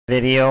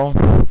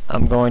video,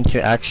 I'm going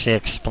to actually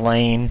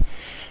explain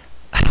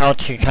how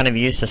to kind of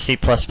use the C++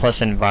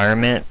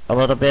 environment a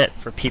little bit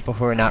for people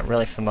who are not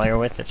really familiar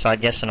with it. So I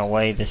guess in a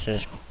way this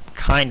is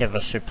kind of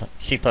a C++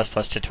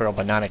 tutorial,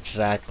 but not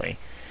exactly.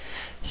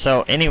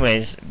 So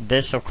anyways,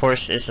 this of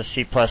course is a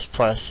C++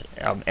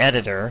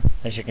 editor,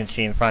 as you can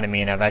see in front of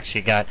me, and I've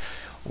actually got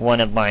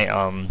one of my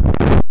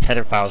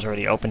header files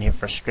already open here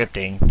for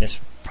scripting. This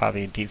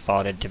probably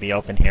defaulted to be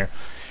open here.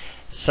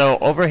 So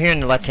over here in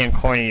the left hand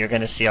corner you're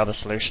going to see all the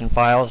solution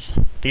files.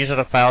 These are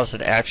the files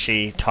that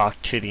actually talk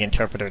to the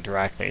interpreter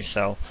directly.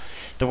 So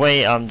the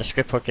way the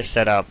script hook is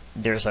set up,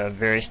 there's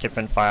various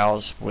different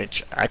files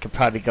which I could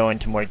probably go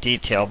into more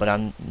detail, but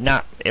I'm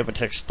not able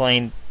to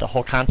explain the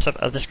whole concept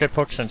of the script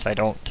hook since I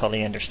don't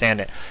totally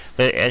understand it.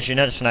 But as you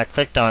notice, when I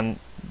clicked on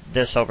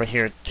this over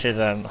here to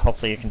the,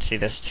 hopefully you can see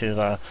this to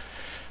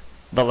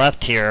the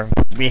left here,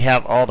 we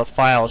have all the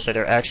files that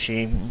are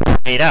actually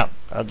made up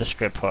of the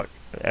script hook.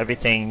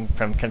 Everything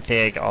from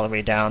config all the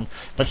way down,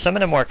 but some of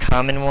the more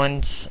common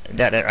ones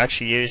that are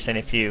actually used, and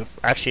if you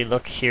actually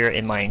look here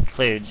in my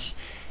includes,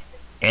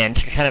 and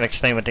to kind of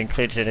explain what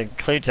it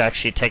includes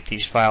actually take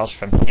these files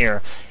from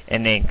here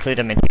and they include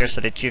them in here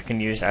so that you can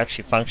use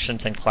actually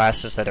functions and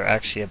classes that are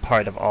actually a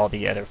part of all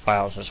the other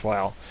files as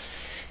well.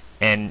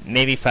 And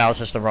maybe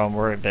files is the wrong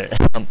word, but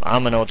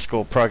I'm an old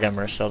school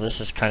programmer, so this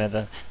is kind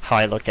of how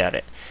I look at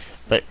it.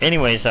 But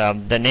anyways,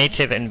 the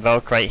native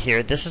invoke right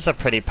here, this is a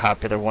pretty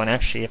popular one.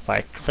 Actually, if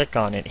I click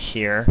on it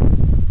here,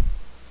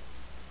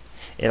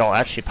 it'll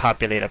actually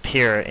populate up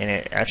here, and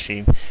it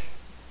actually,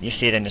 you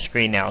see it in the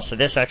screen now. So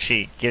this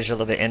actually gives you a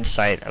little bit of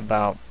insight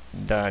about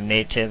the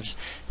natives.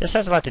 This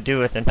has a lot to do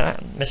with, if I'm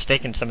not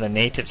mistaken, some of the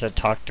natives that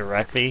talk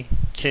directly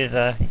to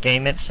the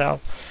game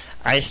itself.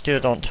 I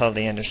still don't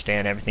totally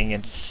understand everything.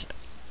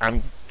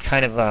 I'm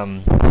kind of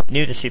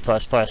new to C++,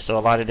 so a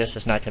lot of this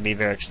is not going to be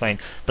very explained.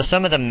 But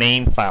some of the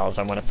main files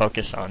I want to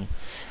focus on.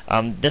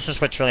 This is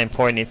what's really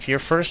important. If you're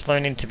first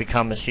learning to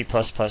become a C++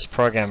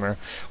 programmer,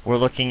 we're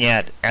looking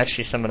at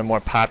actually some of the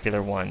more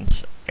popular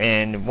ones.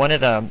 And one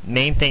of the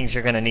main things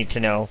you're going to need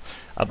to know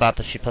about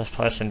the C++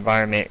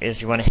 environment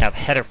is you want to have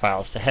header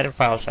files. The header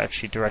files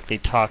actually directly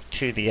talk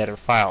to the other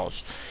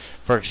files.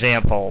 For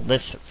example,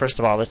 first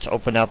of all, let's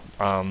open up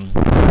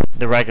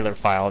the regular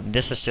file.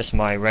 This is just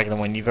my regular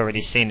one. You've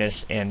already seen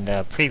this in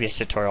the previous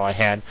tutorial I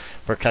had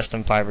for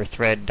custom fiber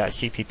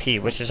thread.cpp,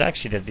 which is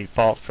actually the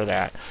default for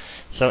that.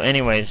 So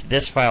anyways,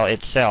 this file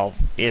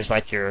itself is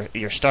like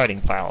your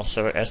starting file.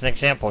 So as an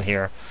example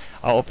here,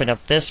 I'll open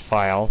up this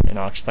file, and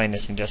I'll explain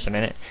this in just a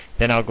minute.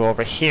 Then I'll go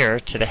over here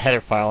to the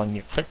header file, and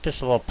you click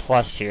this little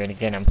plus here, and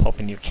again, I'm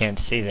hoping you can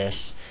see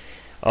this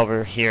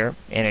over here,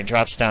 and it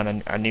drops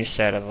down a new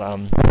set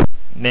of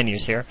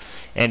menus here,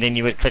 and then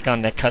you would click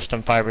on the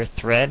custom fiber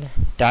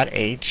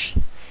thread.h.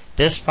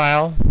 This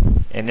file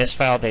and this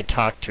file, they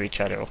talk to each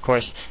other. Of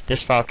course,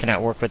 this file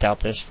cannot work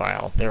without this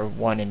file. They're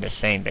one and the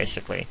same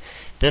basically.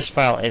 This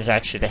file is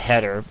actually the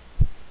header,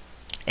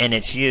 and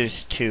it's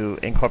used to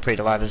incorporate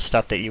a lot of the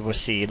stuff that you will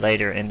see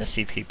later in the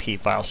CPP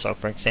file. So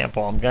for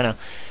example, I'm gonna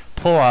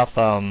pull off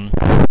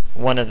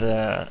one of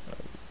the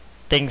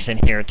things in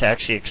here to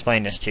actually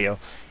explain this to you,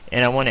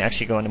 and I want to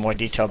actually go into more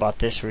detail about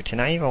this route,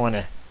 and I even want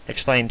to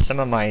explain some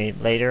of my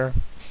later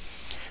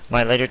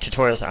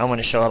tutorials. I want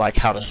to show like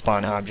how to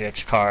spawn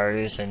objects,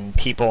 cars, and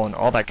people, and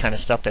all that kind of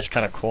stuff that's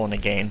kind of cool in the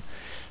game.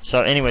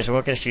 So anyways,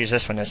 we're going to use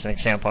this one as an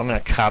example. I'm going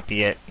to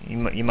copy it.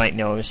 You might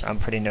notice I'm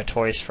pretty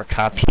notorious for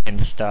copying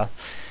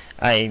stuff.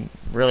 I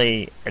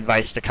really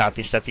advise to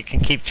copy stuff. You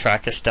can keep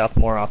track of stuff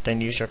more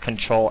often. Use your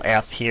Control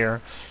F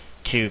here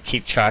to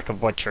keep track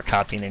of what you're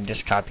copying, and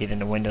just copy it in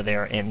the window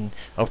there, and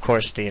of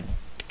course the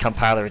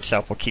compiler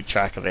itself will keep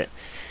track of it.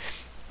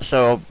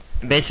 So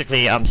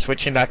basically, I'm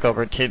switching back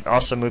over to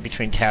also move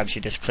between tabs.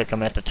 You just click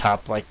them at the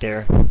top like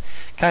they're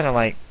kind of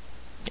like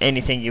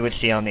anything you would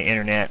see on the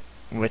internet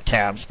with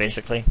tabs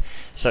basically.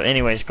 So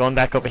anyways, going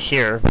back over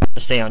here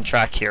to stay on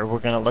track here, we're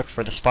going to look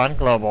for the spawn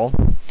global,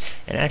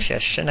 and actually I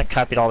shouldn't have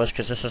copied all this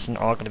because this isn't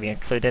all going to be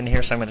included in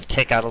here, so I'm going to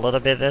take out a little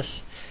bit of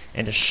this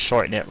and just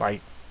shorten it like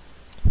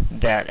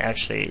that.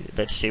 Actually,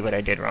 let's see what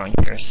I did wrong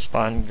here.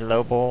 Spawn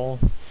global.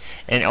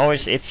 And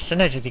always,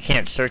 sometimes if you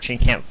can't search and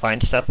can't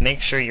find stuff,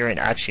 make sure you're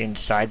actually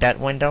inside that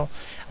window.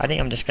 I think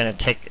I'm just going to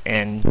take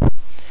and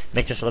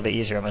make this a little bit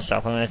easier on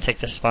myself. I'm going to take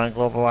the spawn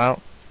global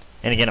out,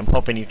 and again, I'm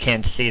hoping you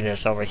can see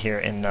this over here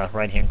in the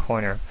right hand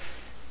corner.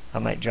 I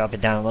might drop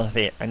it down a little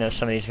bit. I know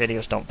some of these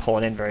videos don't pull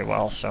it in very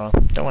well, so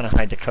don't want to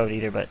hide the code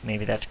either, but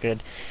maybe that's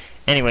good.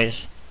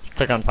 Anyways,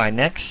 click on find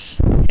next,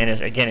 and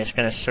again, it's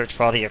going to search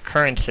for all the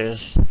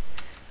occurrences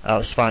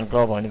of spawn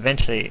global, and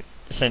eventually,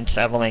 since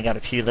I've only got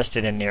a few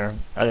listed in there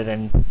other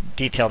than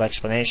detailed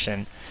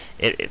explanation,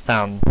 it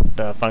found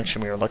the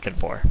function we were looking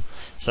for.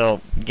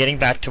 So getting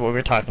back to what we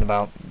were talking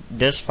about,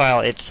 this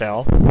file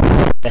itself,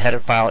 the header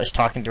file, is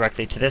talking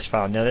directly to this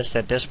file. Notice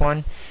that this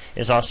one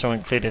is also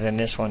included in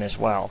this one as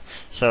well.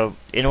 So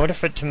in order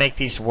to make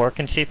these work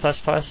in C++,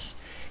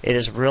 it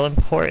is real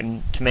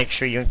important to make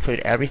sure you include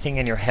everything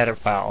in your header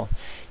file.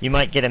 You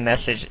might get a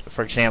message,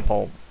 for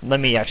example, let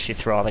me actually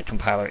throw out a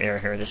compiler error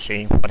here to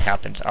see what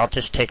happens. I'll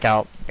just take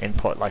out and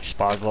put like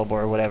spa global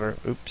or whatever.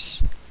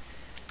 Oops.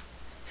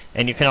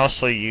 And you can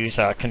also use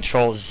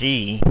Control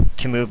Z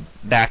to move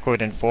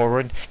backward and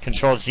forward.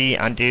 Control Z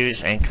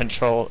undoes and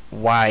Control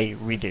Y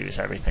redos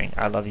everything.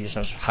 I love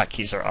using those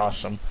hotkeys, are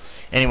awesome.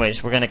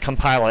 Anyways, we're going to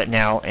compile it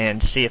now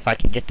and see if I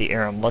can get the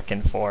error I'm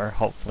looking for,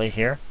 hopefully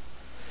here.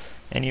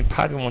 And you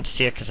probably won't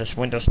see it because this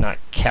window's not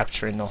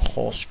capturing the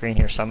whole screen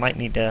here, so I might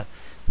need to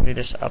move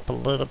this up a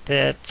little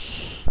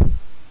bit.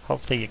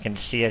 Hopefully you can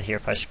see it here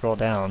if I scroll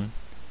down.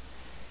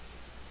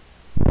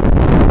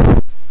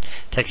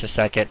 Takes a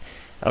second.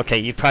 Okay,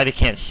 you probably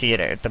can't see it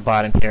at the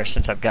bottom here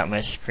since I've got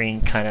my screen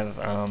kind of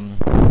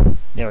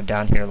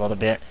down here a little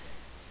bit.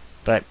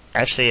 But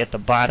actually at the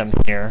bottom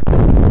here,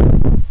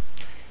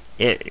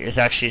 it is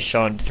actually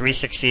showing 3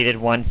 succeeded,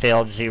 1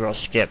 failed, 0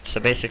 skipped. So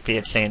basically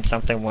it's saying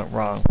something went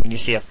wrong. When you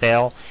see a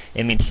fail,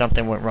 it means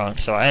something went wrong.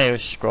 So I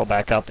always scroll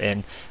back up,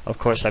 and of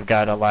course I've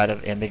got a lot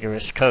of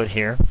ambiguous code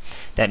here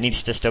that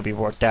needs to still be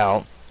worked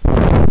out.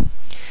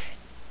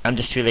 I'm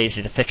just too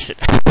lazy to fix it.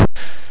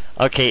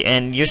 Okay,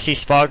 and you see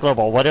SPA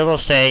Global. What it'll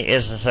say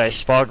is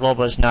SPA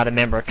Global is not a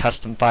member of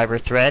Custom Fiber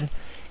Thread.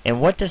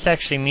 And what this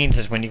actually means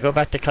is when you go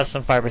back to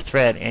Custom Fiber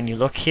Thread and you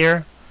look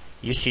here,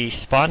 you see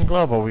Spawn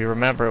Global. We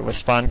remember it was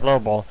Spawn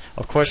Global.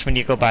 Of course, when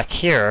you go back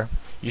here,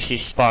 you see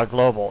SPA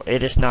Global.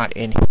 It is not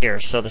in here.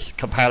 So this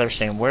compiler is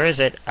saying, where is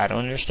it? I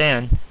don't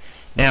understand.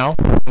 Now,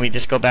 we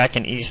just go back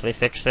and easily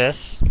fix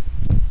this.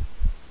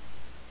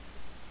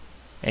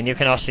 And you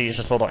can also use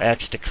this little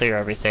X to clear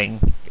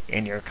everything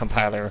in your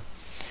compiler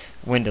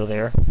window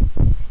there,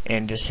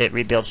 and just hit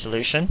rebuild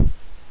solution.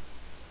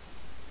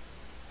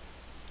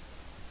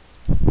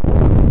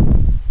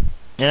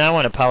 And I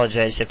want to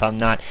apologize if I'm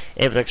not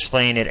able to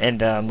explain it in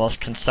the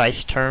most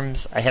concise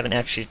terms. I haven't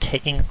actually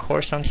taken a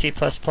course on C++,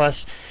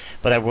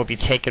 but I will be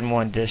taking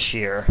one this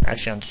year,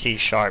 actually on C#,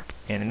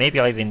 and maybe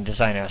I'll even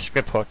design a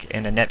script hook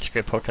and a net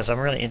script hook because I'm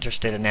really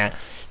interested in that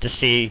to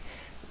see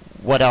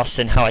what else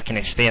and how I can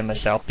expand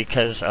myself,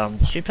 because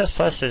C++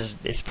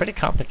 is pretty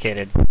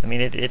complicated. I mean,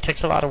 it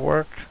takes a lot of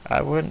work.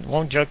 I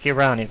won't joke you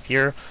around. If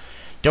you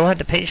don't have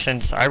the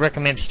patience, I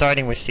recommend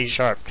starting with C#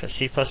 because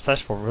C++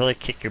 will really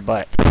kick your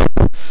butt.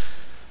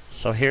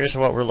 So here's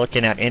what we're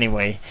looking at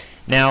anyway.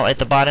 Now at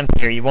the bottom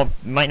here, you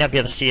might not be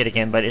able to see it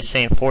again, but it's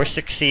saying 4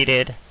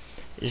 succeeded,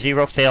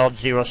 0 failed,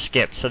 0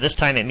 skipped. So this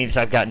time it means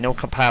I've got no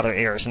compiler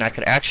errors, and I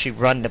could actually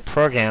run the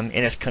program,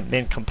 and it's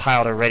been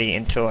compiled already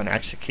into an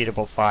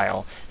executable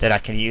file that I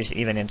can use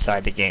even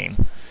inside the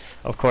game.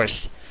 Of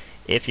course,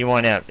 if you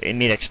want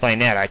me to explain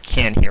that, I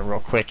can here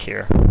real quick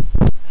here.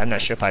 I'm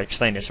not sure if I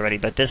explained this already,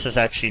 but this is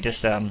actually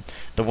just the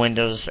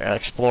Windows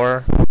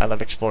Explorer. I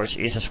love Explorer. It's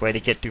the easiest way to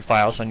get through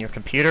files on your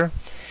computer.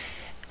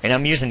 And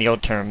I'm using the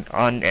old term.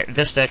 On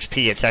Vista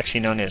XP, it's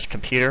actually known as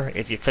computer.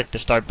 If you click the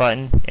start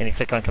button and you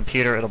click on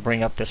computer, it'll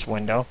bring up this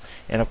window.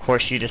 And of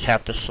course, you just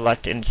have to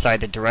select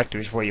inside the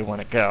directories where you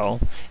want to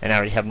go. And I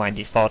already have mine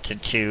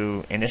defaulted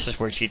to, and this is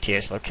where GTA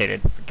is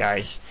located,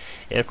 guys.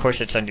 And of course,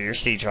 it's under your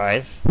C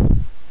drive.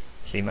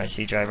 See my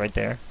C drive right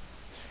there.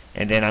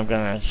 And then I'm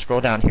going to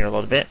scroll down here a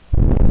little bit.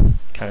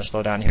 Kind of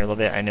slow down here a little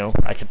bit. I know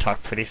I can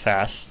talk pretty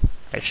fast.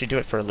 I actually do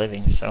it for a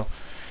living. So,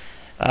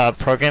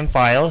 program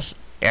files.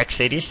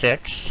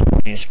 x86,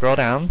 and you scroll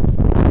down,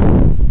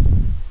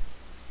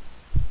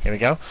 here we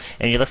go,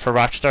 and you look for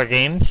Rockstar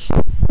Games,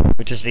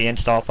 which is the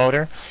install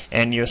folder,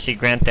 and you'll see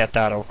Grand Theft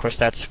Auto. Of course,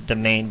 that's the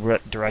main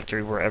root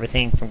directory where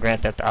everything from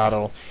Grand Theft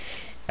Auto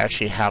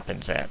actually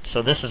happens at.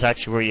 So this is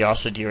actually where you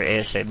also do your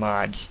ASA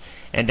mods,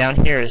 and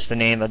down here is the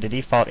name of the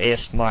default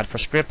AS mod for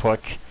script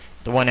hook.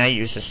 The one I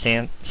use is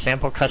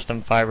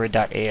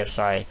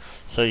samplecustomfiber.asi.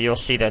 So you'll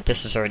see that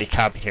this is already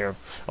copied here.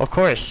 Of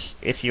course,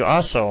 if you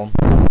also,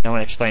 I want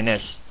to explain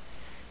this.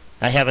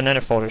 I have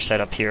another folder set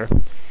up here,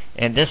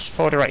 and this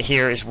folder right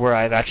here is where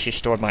I've actually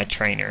stored my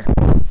trainer.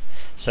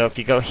 So if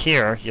you go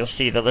here, you'll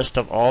see the list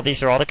of all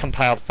these are all the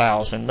compiled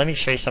files. And let me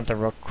show you something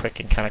real quick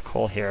and kind of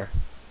cool here.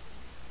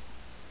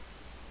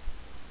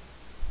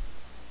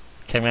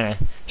 Okay, I'm going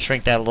to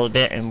shrink that a little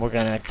bit, and we're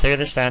going to clear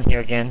this down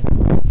here again.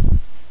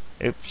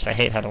 Oops, I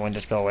hate how the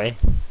windows go away.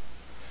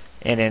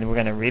 And then we're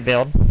going to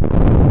rebuild.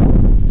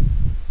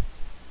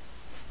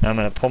 Now I'm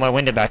going to pull my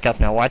window back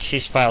up. Now watch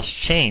these files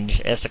change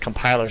as the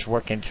compiler is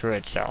working through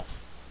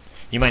itself.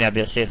 You might not be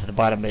able to see it at the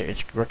bottom, but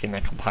it's working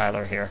the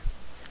compiler here.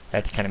 I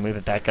have to kind of move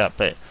it back up,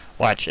 but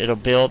watch, it'll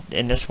build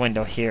in this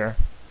window here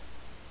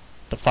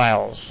the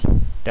files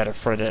that are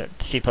for the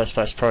C++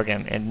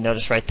 program, and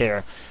notice right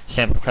there,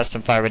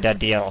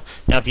 samplecustomfiber.dl.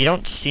 Now if you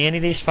don't see any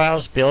of these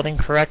files building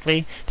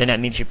correctly, then that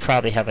means you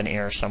probably have an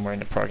error somewhere in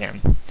the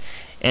program.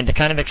 And to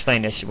kind of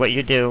explain this, what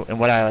you do, and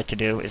what I like to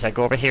do, is I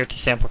go over here to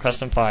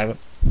samplecustomfiber,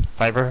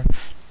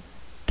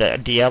 the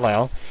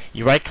DLL,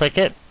 you right click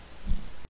it,